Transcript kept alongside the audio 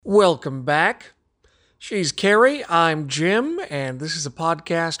Welcome back. She's Carrie, I'm Jim, and this is a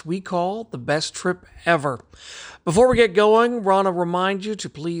podcast we call The Best Trip Ever. Before we get going, want to remind you to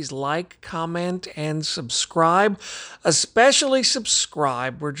please like, comment, and subscribe. Especially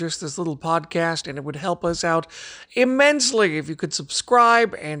subscribe. We're just this little podcast, and it would help us out immensely if you could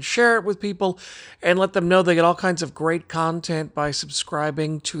subscribe and share it with people and let them know they get all kinds of great content by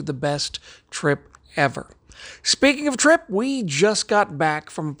subscribing to The Best Trip Ever. Speaking of trip, we just got back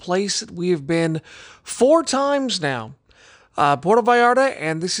from a place that we have been 4 times now. Puerto Vallarta,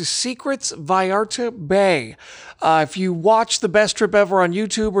 and this is Secrets Vallarta Bay. If you watch The Best Trip Ever on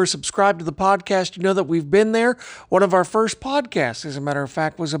YouTube or subscribe to the podcast, you know that we've been there. One of our first podcasts, as a matter of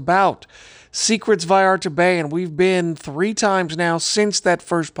fact, was about Secrets Vallarta Bay, and we've been 3 times now since that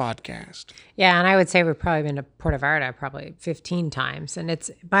first podcast. Yeah, and I would say we've probably been to Puerto Vallarta probably 15 times, and it's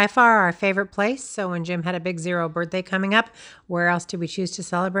by far our favorite place. So when Jim had a big 0 birthday coming up, where else did we choose to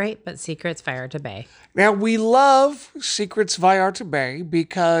celebrate but Secrets Vallarta Bay? Now, we love Secrets Vallarta Bay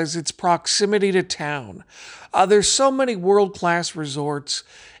because its proximity to town. There's so many world-class resorts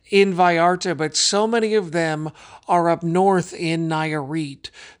in Vallarta, but so many of them are up north in Nayarit.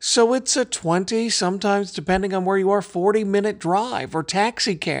 So it's a 20, sometimes depending on where you are, 40-minute drive or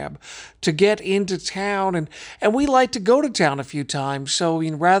taxi cab to get into town. And we like to go to town a few times. So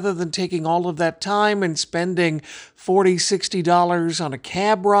rather than taking all of that time and spending $40, $60 on a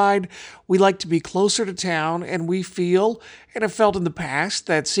cab ride, we like to be closer to town, and we feel, and have felt in the past,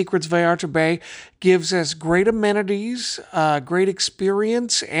 that Secrets Vallarta Bay gives us great amenities, great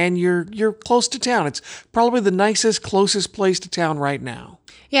experience, and you're close to town. It's probably the nicest, closest place to town right now.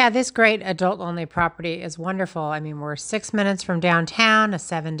 Yeah, this great adult-only property is wonderful. I mean, we're 6 minutes from downtown, a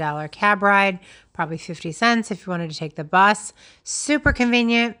 $7 cab ride, probably 50 cents if you wanted to take the bus. Super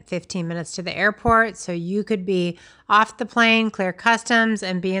convenient, 15 minutes to the airport, so you could be off the plane, clear customs,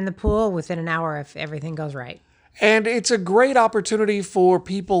 and be in the pool within an hour if everything goes right. And it's a great opportunity for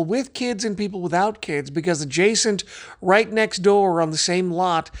people with kids and people without kids, because adjacent, right next door on the same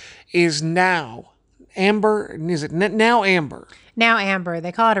lot, is Now Amber. Is it Now Amber? Now Amber,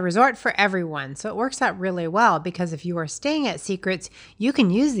 they call it a resort for everyone. So it works out really well because if you are staying at Secrets, you can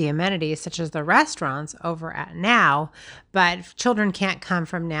use the amenities such as the restaurants over at Now, but children can't come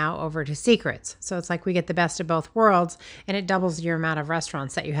from Now over to Secrets. So it's like we get the best of both worlds, and it doubles your amount of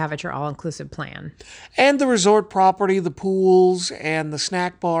restaurants that you have at your all-inclusive plan. And the resort property, the pools and the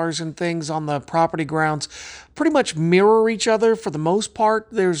snack bars and things on the property grounds pretty much mirror each other for the most part.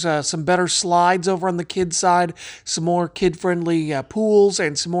 There's some better slides over on the kids' side, some more kid-friendly pools,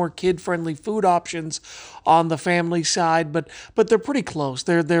 and some more kid-friendly food options on the family side, but they're pretty close.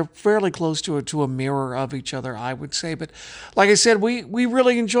 They're fairly close to a mirror of each other, I would say. But like I said, we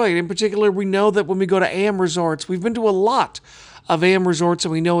really enjoy it. In particular, we know that when we go to AM resorts, we've been to a lot of AM resorts,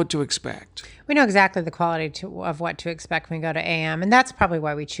 and we know what to expect. We know exactly the quality of what to expect when we go to AM, and that's probably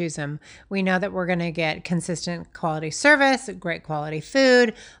why we choose them. We know that we're going to get consistent quality service, great quality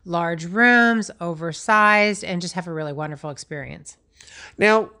food, large rooms, oversized, and just have a really wonderful experience.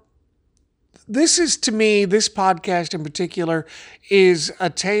 Now, this is, to me, this podcast in particular, is a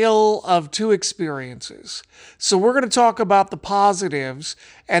tale of 2 experiences. So we're going to talk about the positives,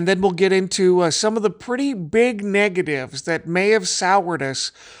 and then we'll get into some of the pretty big negatives that may have soured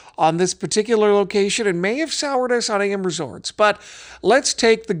us on this particular location and may have soured us on AM resorts. But let's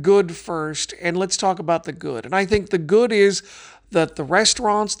take the good first, and let's talk about the good. And I think the good is that the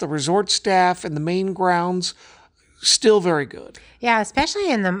restaurants, the resort staff, and the main grounds, still very good. Yeah,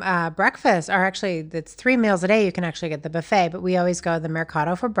 especially in the breakfast, or actually it's 3 meals a day. You can actually get the buffet, but we always go to the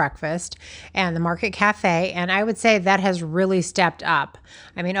Mercado for breakfast and the Market Cafe. And I would say that has really stepped up.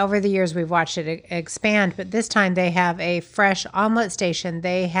 I mean, over the years, we've watched it expand, but this time they have a fresh omelet station.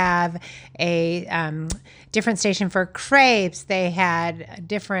 They have a different station for crepes. They had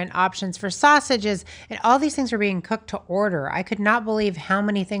different options for sausages, and all these things were being cooked to order. I could not believe how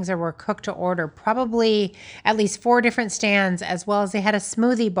many things there were cooked to order, probably at least 4 different stands, as well as they had a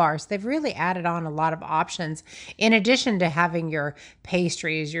smoothie bar. So they've really added on a lot of options in addition to having your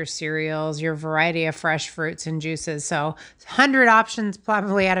pastries, your cereals, your variety of fresh fruits and juices. So 100 options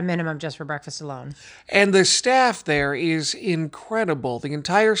probably at a minimum just for breakfast alone. And the staff there is incredible. The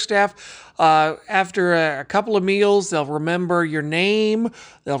entire staff, after a couple of meals, they'll remember your name,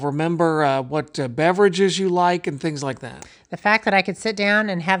 they'll remember what beverages you like and things like that. The fact that I could sit down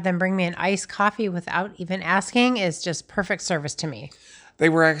and have them bring me an iced coffee without even asking is just perfect service to me. They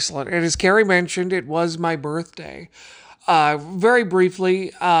were excellent. And as Carrie mentioned, it was my birthday. Very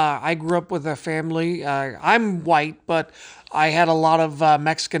briefly, I grew up with a family. I'm white, but I had a lot of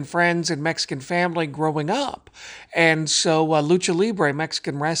Mexican friends and Mexican family growing up, and so lucha libre,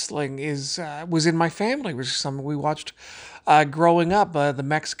 Mexican wrestling, is was in my family. It was something we watched growing up. The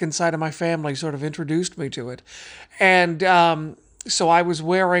Mexican side of my family sort of introduced me to it, and so I was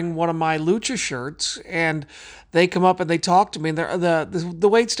wearing one of my lucha shirts, and they come up and they talk to me. And the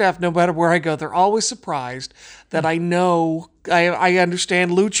wait staff, no matter where I go, they're always surprised that I know I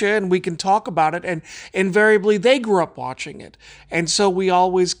understand lucha and we can talk about it. And invariably, they grew up watching it, and so we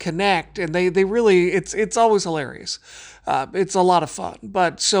always connect. And they really it's always hilarious. It's a lot of fun.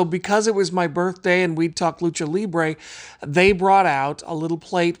 But so because it was my birthday and we talked lucha libre, they brought out a little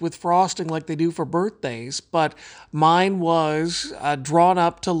plate with frosting like they do for birthdays. But mine was drawn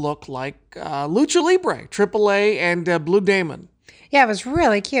up to look like lucha libre, AAA, and Blue Damon. Yeah, it was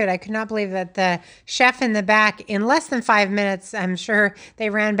really cute. I could not believe that the chef in the back, in less than 5 minutes, I'm sure they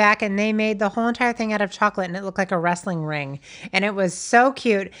ran back and they made the whole entire thing out of chocolate and it looked like a wrestling ring. And it was so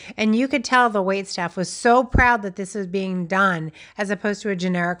cute. And you could tell the wait staff was so proud that this was being done as opposed to a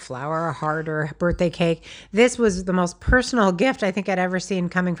generic flower, a heart, or a birthday cake. This was the most personal gift I think I'd ever seen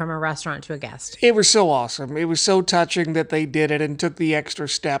coming from a restaurant to a guest. It was so awesome. It was so touching that they did it and took the extra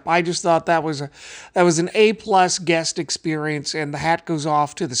step. I just thought that was an A+ guest experience, and the hat goes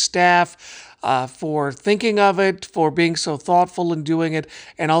off to the staff for thinking of it, for being so thoughtful in doing it,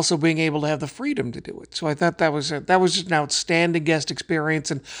 and also being able to have the freedom to do it. So I thought that was just an outstanding guest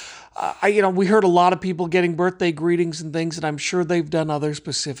experience. And we heard a lot of people getting birthday greetings and things, and I'm sure they've done other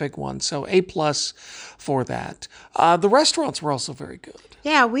specific ones. So A+ for that. The restaurants were also very good.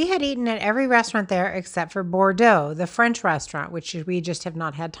 Yeah, we had eaten at every restaurant there except for Bordeaux, the French restaurant, which we just have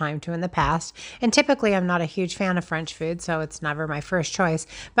not had time to in the past. And typically, I'm not a huge fan of French food, so it's never my first choice.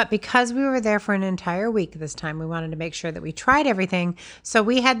 But because we were there for an entire week this time, we wanted to make sure that we tried everything. So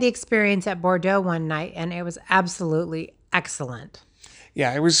we had the experience at Bordeaux one night, and it was absolutely excellent.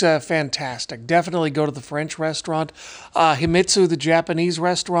 Yeah, it was fantastic. Definitely go to the French restaurant. Himitsu, the Japanese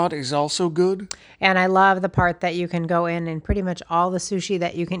restaurant, is also good. And I love the part that you can go in and pretty much all the sushi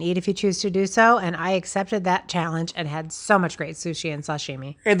that you can eat if you choose to do so. And I accepted that challenge and had so much great sushi and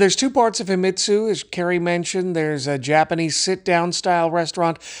sashimi. And there's two parts of Himitsu, as Carrie mentioned. There's a Japanese sit-down style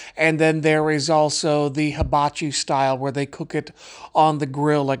restaurant, and then there is also the hibachi style where they cook it on the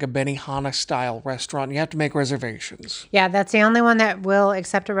grill like a Benihana style restaurant. You have to make reservations. Yeah, that's the only one that will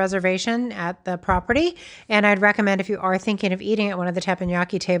accept a reservation at the property. And I'd recommend if you are thinking of eating at one of the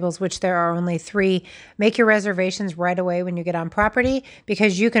teppanyaki tables, which there are only 3, make your reservations right away when you get on property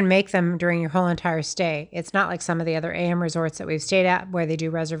because you can make them during your whole entire stay. It's not like some of the other AM resorts that we've stayed at where they do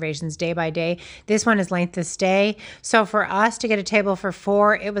reservations day by day. This one is length of stay. So for us to get a table for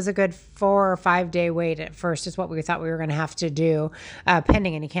 4, it was a good 4 or 5 day wait at first is what we thought we were going to have to do,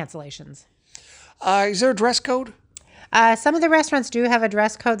 pending any cancellations. Is there a dress code? Some of the restaurants do have a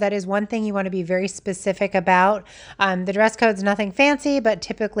dress code. That is one thing you want to be very specific about. The dress code's nothing fancy, but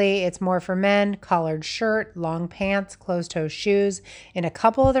typically it's more for men, collared shirt, long pants, closed-toe shoes in a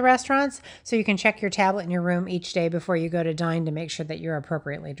couple of the restaurants. So you can check your tablet in your room each day before you go to dine to make sure that you're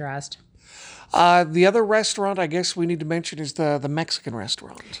appropriately dressed. The other restaurant I guess we need to mention is the Mexican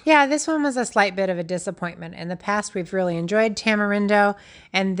restaurant. Yeah, this one was a slight bit of a disappointment. In the past, we've really enjoyed Tamarindo,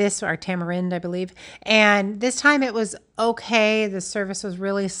 or Tamarind, I believe. And this time it was okay. The service was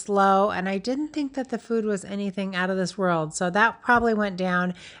really slow, and I didn't think that the food was anything out of this world. So that probably went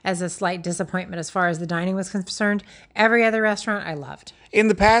down as a slight disappointment as far as the dining was concerned. Every other restaurant I loved. In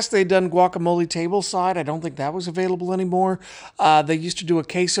the past, they'd done guacamole tableside. I don't think that was available anymore. They used to do a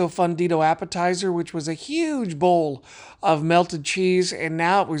queso fundido appetizer, which was a huge bowl of melted cheese, and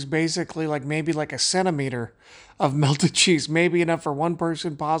now it was basically maybe like a centimeter of melted cheese, maybe enough for one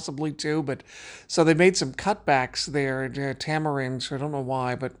person, possibly two. But so they made some cutbacks there at Tamarind. So I don't know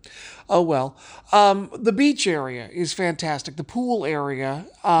why, but oh well. The beach area is fantastic. The pool area,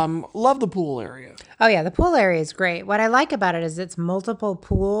 love the pool area. Oh yeah, the pool area is great. What I like about it is it's multiple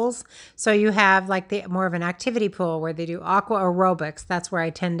pools. So you have the more of an activity pool where they do aqua aerobics. That's where I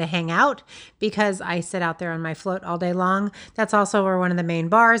tend to hang out because I sit out there on my float all day long. That's also where one of the main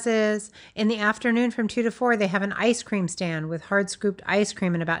bars is. In the afternoon from 2 to 4, they have an ice cream stand with hard scooped ice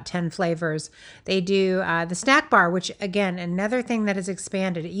cream in about 10 flavors. They do the snack bar, which again, another thing that has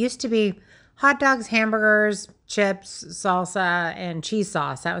expanded. It used to be hot dogs, hamburgers, chips, salsa, and cheese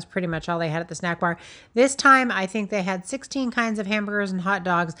sauce. That was pretty much all they had at the snack bar. This time, I think they had 16 kinds of hamburgers and hot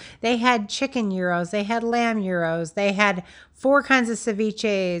dogs. They had chicken gyros. They had lamb gyros. They had 4 kinds of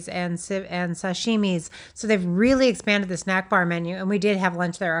ceviches and sashimis. So they've really expanded the snack bar menu. And we did have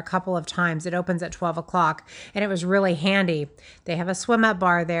lunch there a couple of times. It opens at 12 o'clock, and it was really handy. They have a swim up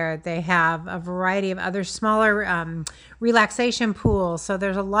bar there. They have a variety of other smaller relaxation pools. So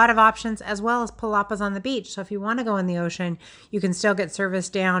there's a lot of options, as well as palapas on the beach. So if you want to go in the ocean, you can still get service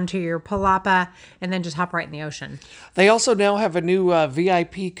down to your palapa and then just hop right in the ocean. They also now have a new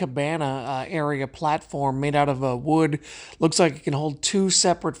VIP cabana area platform made out of wood. Looks like it can hold 2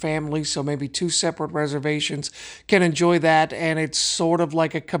 separate families, so maybe 2 separate reservations can enjoy that. And it's sort of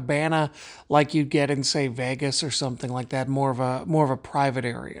like a cabana like you'd get in, say, Vegas or something like that, more of a private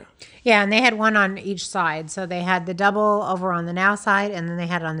area. Yeah, and they had one on each side. So they had the double over on the now side, and then they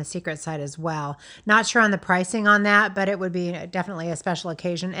had it on the secret side as well. Not sure on the pricing on that, but it would be definitely a special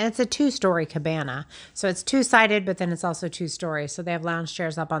occasion. And it's a 2-story cabana. So it's 2-sided, but then it's also 2 stories. So they have lounge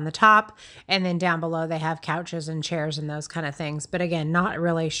chairs up on the top, and then down below they have couches and chairs and those kind of things. But again, not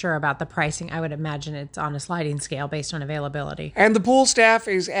really sure about the pricing. I would imagine it's on a sliding scale based on availability. And the pool staff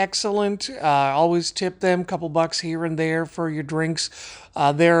is excellent. Always tip them a couple bucks here and there for your drinks.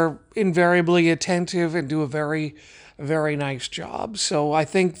 They're invariably attentive and do a very, very nice job. So I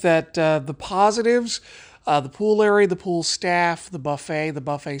think that the positives, the pool area, the pool staff, the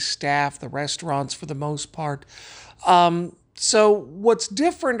buffet staff, the restaurants for the most part. So what's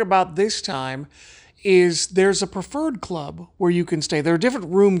different about this time is there's a preferred club where you can stay. There are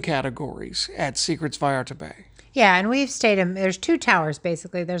different room categories at Secrets Vallarta Bay. Yeah, and we've stayed in, there's 2 towers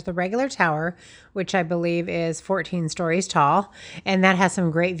basically. There's the regular tower, which I believe is 14 stories tall, and that has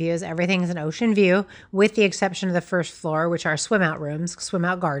some great views. Everything's an ocean view, with the exception of the first floor, which are swim out rooms, swim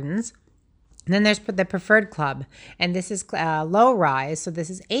out gardens. And then there's the preferred club, and this is low rise. So this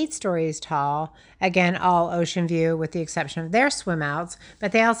is 8 stories tall. Again, all ocean view with the exception of their swim outs,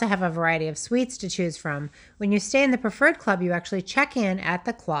 but they also have a variety of suites to choose from. When you stay in the preferred club, you actually check in at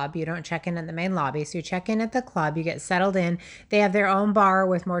the club. You don't check in at the main lobby. So you check in at the club, you get settled in. They have their own bar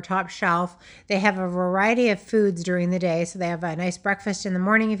with more top shelf. They have a variety of foods during the day. So they have a nice breakfast in the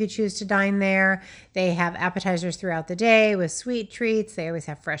morning if you choose to dine there. They have appetizers throughout the day with sweet treats. They always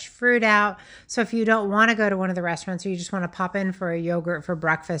have fresh fruit out. So if you don't want to go to one of the restaurants, or you just want to pop in for a yogurt for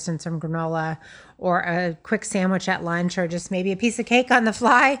breakfast and some granola, or a quick sandwich at lunch, or just maybe a piece of cake on the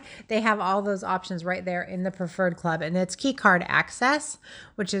fly, they have all those options right there in the preferred club. And it's key card access,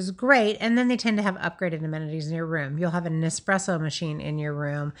 which is great. And then they tend to have upgraded amenities in your room. You'll have an espresso machine in your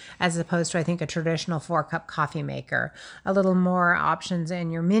room, as opposed to, I think, a traditional 4-cup coffee maker. A little more options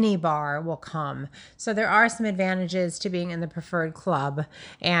in your mini bar will come. So there are some advantages to being in the preferred club,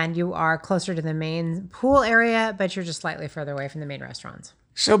 and you are closer to the main pool area, but you're just slightly further away from the main restaurants.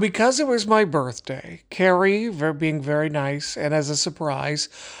 So because it was my birthday, Carrie, being very nice and as a surprise,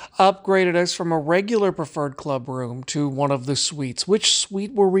 upgraded us from a regular preferred club room to one of the suites. Which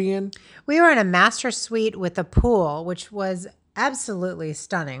suite were we in? We were in a master suite with a pool, which was absolutely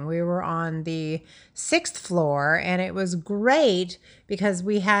stunning. We were on the 6th floor, and it was great because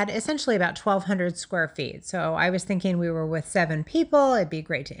we had essentially about 1,200 square feet. So I was thinking we were with 7 people. It'd be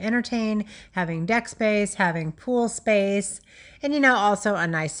great to entertain, having deck space, having pool space, and, also a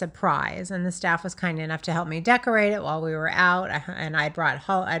nice surprise. And the staff was kind enough to help me decorate it while we were out. And I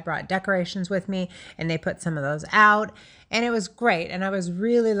brought decorations with me, and they put some of those out. And it was great. And I was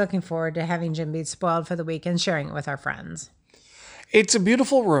really looking forward to having Jim be spoiled for the week and sharing it with our friends. It's a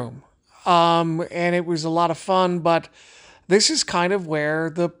beautiful room, and it was a lot of fun, but this is kind of where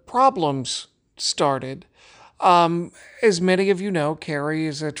the problems started. As many of you know, Carrie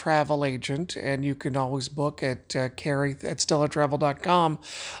is a travel agent, and you can always book at Carrie at StellaTravel.com.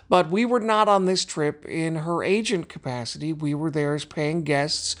 But we were not on this trip in her agent capacity. We were there as paying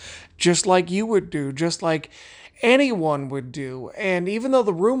guests, just like you would do, just like anyone would do. And even though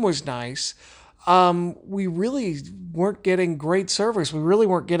the room was nice, we really weren't getting great service. We really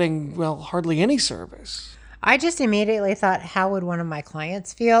weren't getting, hardly any service. I just immediately thought, how would one of my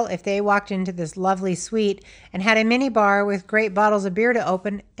clients feel if they walked into this lovely suite and had a mini bar with great bottles of beer to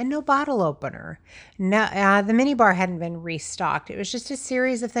open and no bottle opener? No, the mini bar hadn't been restocked. It was just a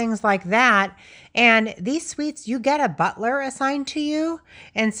series of things like that. And these suites, you get a butler assigned to you.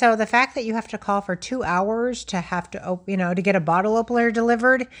 And so the fact that you have to call for 2 hours to have to, to get a bottle opener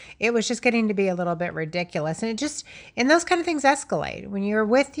delivered, it was just getting to be a little bit ridiculous. And those kind of things escalate when you're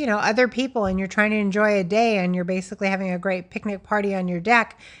with, other people and you're trying to enjoy a day. day and you're basically having a great picnic party on your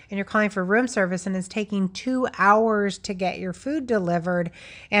deck and you're calling for room service and it's taking 2 hours to get your food delivered.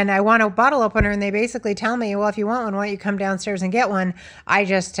 And I want a bottle opener and they basically tell me, well, if you want one, why don't you come downstairs and get one? I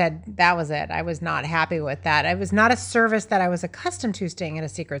just said, that was it. I was not happy with that. It was not a service that I was accustomed to staying at a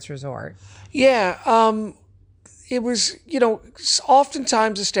Secrets resort. Yeah, it was,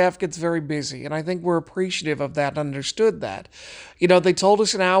 oftentimes the staff gets very busy, and I think we're appreciative of that and understood that. They told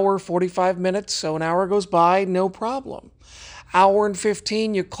us an hour, 45 minutes, so an hour goes by, no problem. Hour and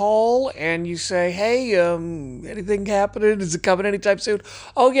 15, you call and you say, hey, anything happening? Is it coming anytime soon?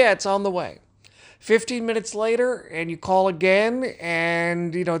 Oh, yeah, it's on the way. 15 minutes later, and you call again,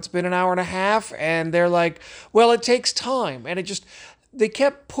 and, it's been an hour and a half, and they're like, well, it takes time, and they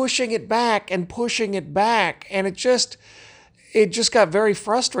kept pushing it back, and it just got very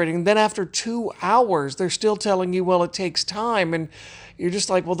frustrating. And then after 2 hours, they're still telling you, well, it takes time, and you're just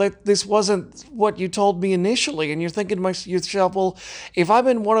like, well, this wasn't what you told me initially. And you're thinking to yourself, well, if I'm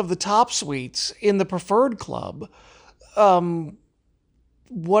in one of the top suites in the preferred club,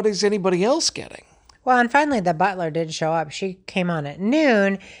 what is anybody else getting? Well, and finally the butler did show up. She came on at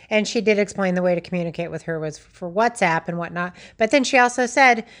noon and she did explain the way to communicate with her was for WhatsApp and whatnot. But then she also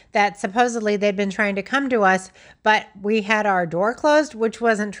said that supposedly they'd been trying to come to us, but we had our door closed, which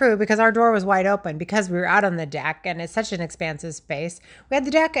wasn't true because our door was wide open because we were out on the deck and it's such an expansive space. We had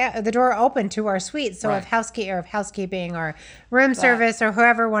the door open to our suite. So Right. if housekeeping or room service or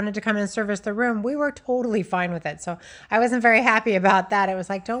whoever wanted to come and service the room, we were totally fine with it. So I wasn't very happy about that. It was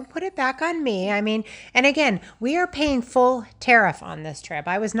like, don't put it back on me. I mean, and again, we are paying full tariff on this trip.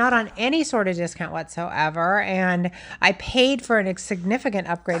 I was not on any sort of discount whatsoever, and I paid for a significant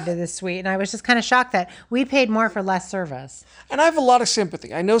upgrade to this suite, and I was just kind of shocked that we paid more for less service. And I have a lot of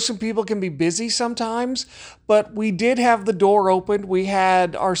sympathy. I know some people can be busy sometimes, but we did have the door open. We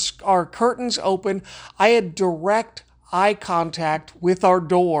had our curtains open. I had direct eye contact with our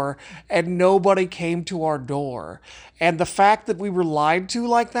door, and nobody came to our door. And the fact that we were lied to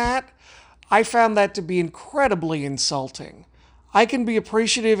like that, I found that to be incredibly insulting. I can be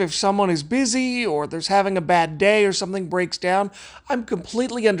appreciative if someone is busy or there's having a bad day or something breaks down. I'm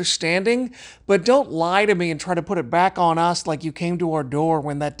completely understanding, but don't lie to me and try to put it back on us like you came to our door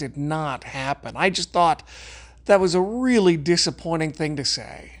when that did not happen. I just thought that was a really disappointing thing to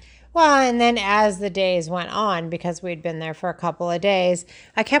say. Well, and then as the days went on, because we'd been there for a couple of days,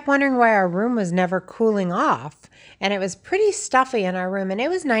 I kept wondering why our room was never cooling off. And it was pretty stuffy in our room, and it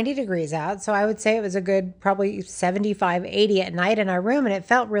was 90 degrees out. So I would say it was a good probably 75, 80 at night in our room, and it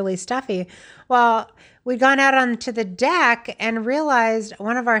felt really stuffy. Well, we'd gone out onto the deck and realized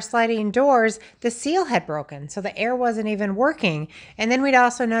one of our sliding doors, the seal had broken. So the air wasn't even working. And then we'd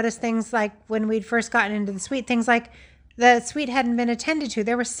also noticed things like when we'd first gotten into the suite, things like the suite hadn't been attended to.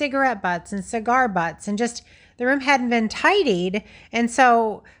 There were cigarette butts and cigar butts and just the room hadn't been tidied. And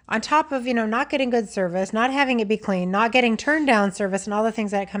so on top of, not getting good service, not having it be clean, not getting turned down service and all the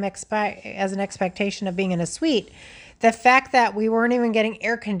things that come as an expectation of being in a suite, the fact that we weren't even getting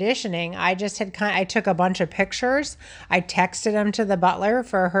air conditioning, I took a bunch of pictures. I texted them to the butler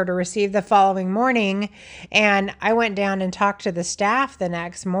for her to receive the following morning. And I went down and talked to the staff the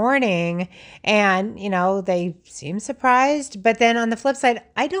next morning and, they seemed surprised. But then on the flip side,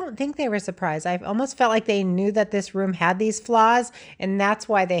 I don't think they were surprised. I almost felt like they knew that this room had these flaws and that's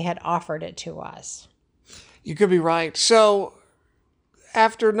why they had offered it to us. You could be right. So,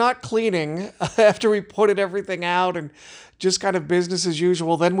 after not cleaning, after we putted everything out and just kind of business as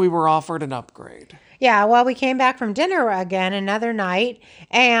usual, then we were offered an upgrade. Yeah, well, we came back from dinner again another night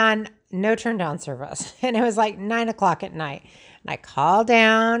and no turn down service. And it was like 9 o'clock at night. And I called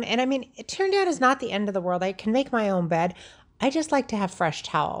down and it turned out it's not the end of the world. I can make my own bed. I just like to have fresh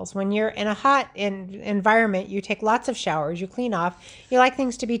towels. When you're in a hot environment, you take lots of showers, you clean off, you like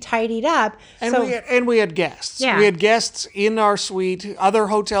things to be tidied up. And we had guests. Yeah. We had guests in our suite, other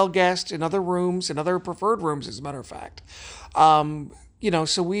hotel guests in other rooms, in other preferred rooms, as a matter of fact.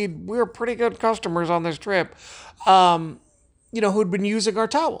 So we were pretty good customers on this trip, who'd been using our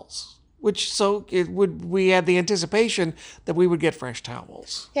towels. We had the anticipation that we would get fresh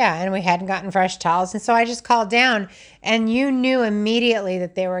towels. Yeah, and we hadn't gotten fresh towels. And so I just called down and you knew immediately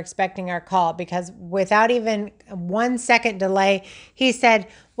that they were expecting our call because without even 1 second delay, he said,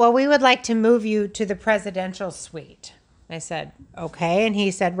 well, we would like to move you to the presidential suite. I said, okay. And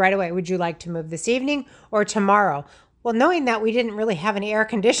he said, right away, would you like to move this evening or tomorrow? Well, knowing that we didn't really have any air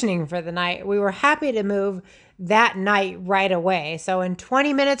conditioning for the night, we were happy to move that night right away. So in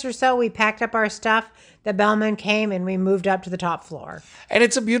 20 minutes or so, we packed up our stuff, the bellman came and we moved up to the top floor. And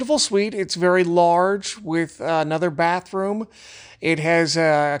it's a beautiful suite. It's very large with another bathroom. It has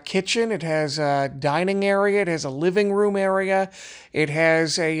a kitchen. It has a dining area. It has a living room area. It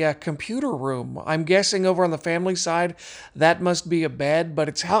has a computer room. I'm guessing over on the family side, that must be a bed, but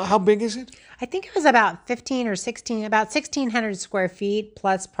it's how big is it? I think it was about 15 or 16, about 1,600 square feet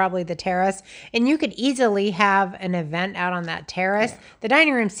plus probably the terrace. And you could easily have an event out on that terrace. The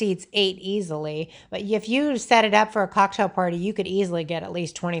dining room seats 8 easily. But if you set it up for a cocktail party, you could easily get at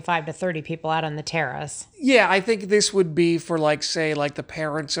least 25 to 30 people out on the terrace. Yeah, I think this would be for like, say, like the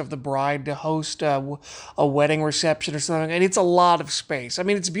parents of the bride to host a wedding reception or something. And it's a lot of space. I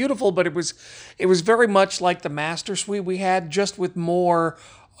mean, it's beautiful, but it was very much like the master suite we had, just with more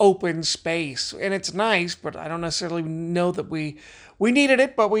open space. And it's nice, but I don't necessarily know that we needed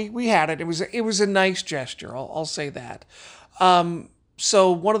it, but we had it. It was a nice gesture. I'll say that.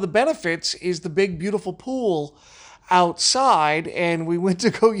 So one of the benefits is the big beautiful pool outside, and we went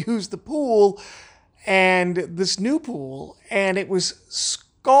to go use the pool, and this new pool, and it was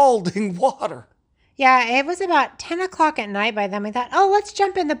scalding water. Yeah, it was about 10 o'clock at night by then. We thought, oh, let's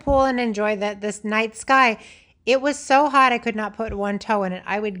jump in the pool and enjoy this night sky. It was so hot I could not put one toe in it.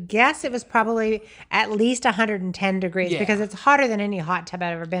 I would guess it was probably at least 110 degrees because it's hotter than any hot tub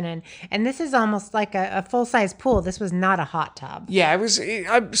I've ever been in. And this is almost like a full-size pool. This was not a hot tub. Yeah,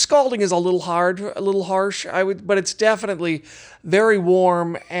 scalding is a little harsh. But it's definitely very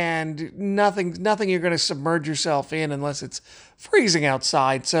warm, and nothing you're going to submerge yourself in unless it's freezing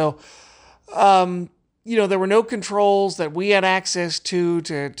outside. So, there were no controls that we had access to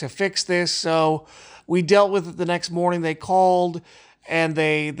fix this. So we dealt with it the next morning. They called and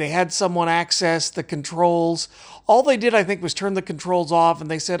they had someone access the controls. All they did, I think, was turn the controls off,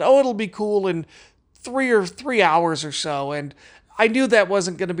 and they said, "Oh, it'll be cool in 3 hours or so." And I knew that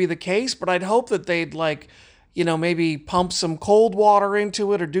wasn't going to be the case, but I'd hope that they'd maybe pump some cold water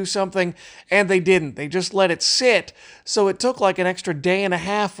into it or do something, and they didn't. They just let it sit, so it took like an extra day and a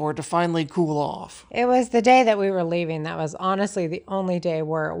half for it to finally cool off. It was the day that we were leaving. That was honestly the only day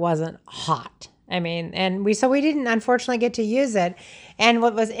where it wasn't hot. I mean, so we didn't unfortunately get to use it. And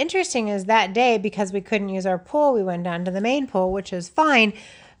what was interesting is that day, because we couldn't use our pool, we went down to the main pool, which is fine.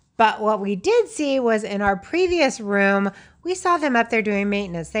 But what we did see was in our previous room, we saw them up there doing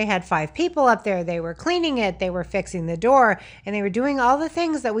maintenance. They had 5 people up there. They were cleaning it. They were fixing the door, and they were doing all the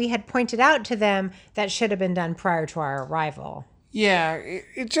things that we had pointed out to them that should have been done prior to our arrival. Yeah,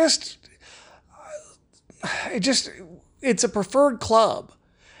 it's a preferred club.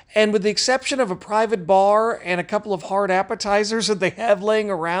 And with the exception of a private bar and a couple of hard appetizers that they have laying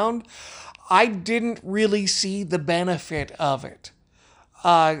around, I didn't really see the benefit of it.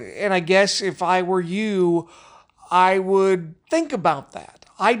 And I guess if I were you, I would think about that.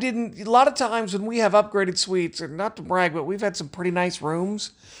 A lot of times when we have upgraded suites, and not to brag, but we've had some pretty nice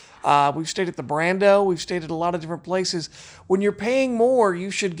rooms. We've stayed at the Brando. We've stayed at a lot of different places. When you're paying more,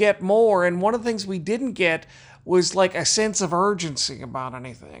 you should get more. And one of the things we didn't get was like a sense of urgency about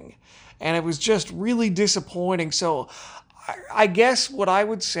anything. And it was just really disappointing. So I guess what I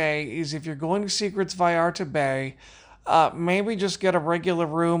would say is if you're going to Secrets Vallarta Bay, maybe just get a regular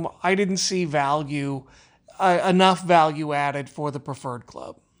room. I didn't see enough value added for the preferred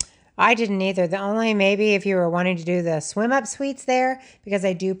club. I didn't either. The only maybe if you were wanting to do the swim up suites there, because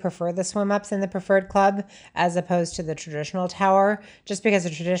I do prefer the swim ups in the preferred club as opposed to the traditional tower, just because the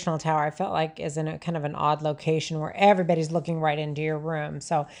traditional tower I felt like is in a kind of an odd location where everybody's looking right into your room.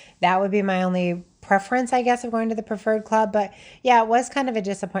 So that would be my only preference, I guess, of going to the preferred club. But yeah, it was kind of a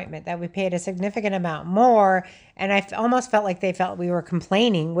disappointment that we paid a significant amount more. And I almost felt like they felt we were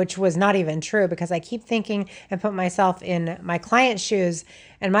complaining, which was not even true, because I keep thinking and put myself in my client's shoes,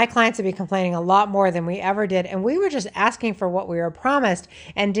 and my clients would be complaining a lot more than we ever did. And we were just asking for what we were promised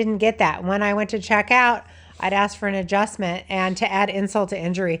and didn't get that. When I went to check out, I'd asked for an adjustment, and to add insult to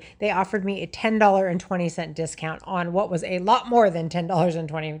injury, they offered me a $10.20 discount on what was a lot more than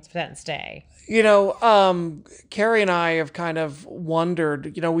 $10.20 stay. Carrie and I have kind of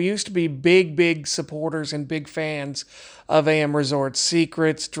wondered, we used to be big supporters and big fans of AM Resorts,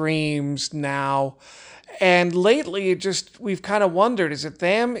 Secrets, Dreams, Now. And lately, we've kind of wondered, is it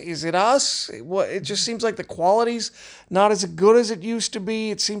them? Is it us? It just seems like the quality's not as good as it used to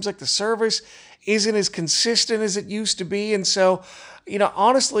be. It seems like the service isn't as consistent as it used to be. And so,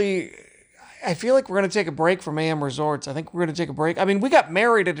 honestly, I feel like we're going to take a break from AM Resorts. I think we're going to take a break. I mean, we got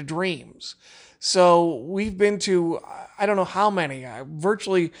married at a Dreams. So we've been to, I don't know how many,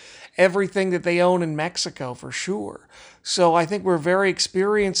 virtually everything that they own in Mexico for sure. So I think we're very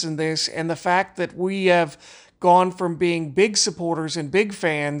experienced in this. And the fact that we have gone from being big supporters and big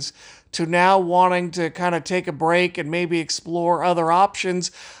fans to now wanting to kind of take a break and maybe explore other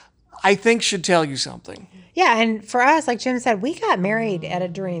options, I think should tell you something. Yeah, and for us, like Jim said, we got married at a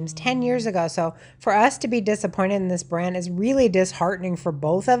Dreams 10 years ago. So for us to be disappointed in this brand is really disheartening for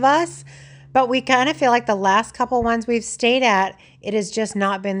both of us. But we kind of feel like the last couple ones we've stayed at, it has just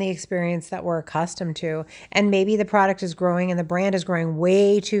not been the experience that we're accustomed to. And maybe the product is growing and the brand is growing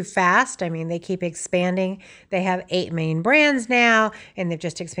way too fast. I mean, they keep expanding. They have 8 main brands now, and they've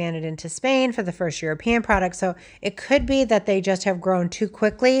just expanded into Spain for the first European product. So it could be that they just have grown too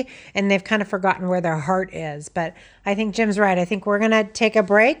quickly and they've kind of forgotten where their heart is. But I think Jim's right. I think we're going to take a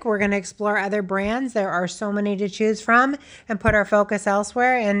break. We're going to explore other brands. There are so many to choose from and put our focus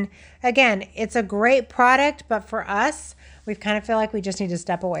elsewhere. And again, it's a great product, but for us, we kind of feel like we just need to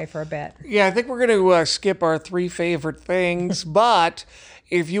step away for a bit. Yeah, I think we're going to skip our 3 favorite things, but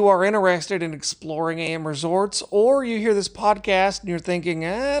if you are interested in exploring AM resorts, or you hear this podcast and you're thinking,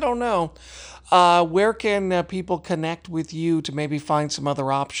 I don't know, where can people connect with you to maybe find some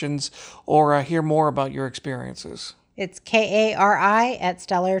other options or hear more about your experiences? It's KARI at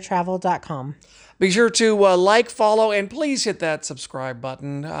stellartravel.com. Be sure to like, follow, and please hit that subscribe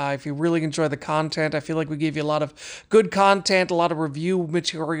button. If you really enjoy the content, I feel like we give you a lot of good content, a lot of review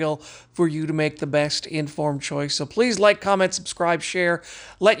material for you to make the best informed choice. So please like, comment, subscribe, share.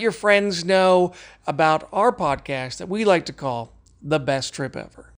 Let your friends know about our podcast that we like to call The Best Trip Ever.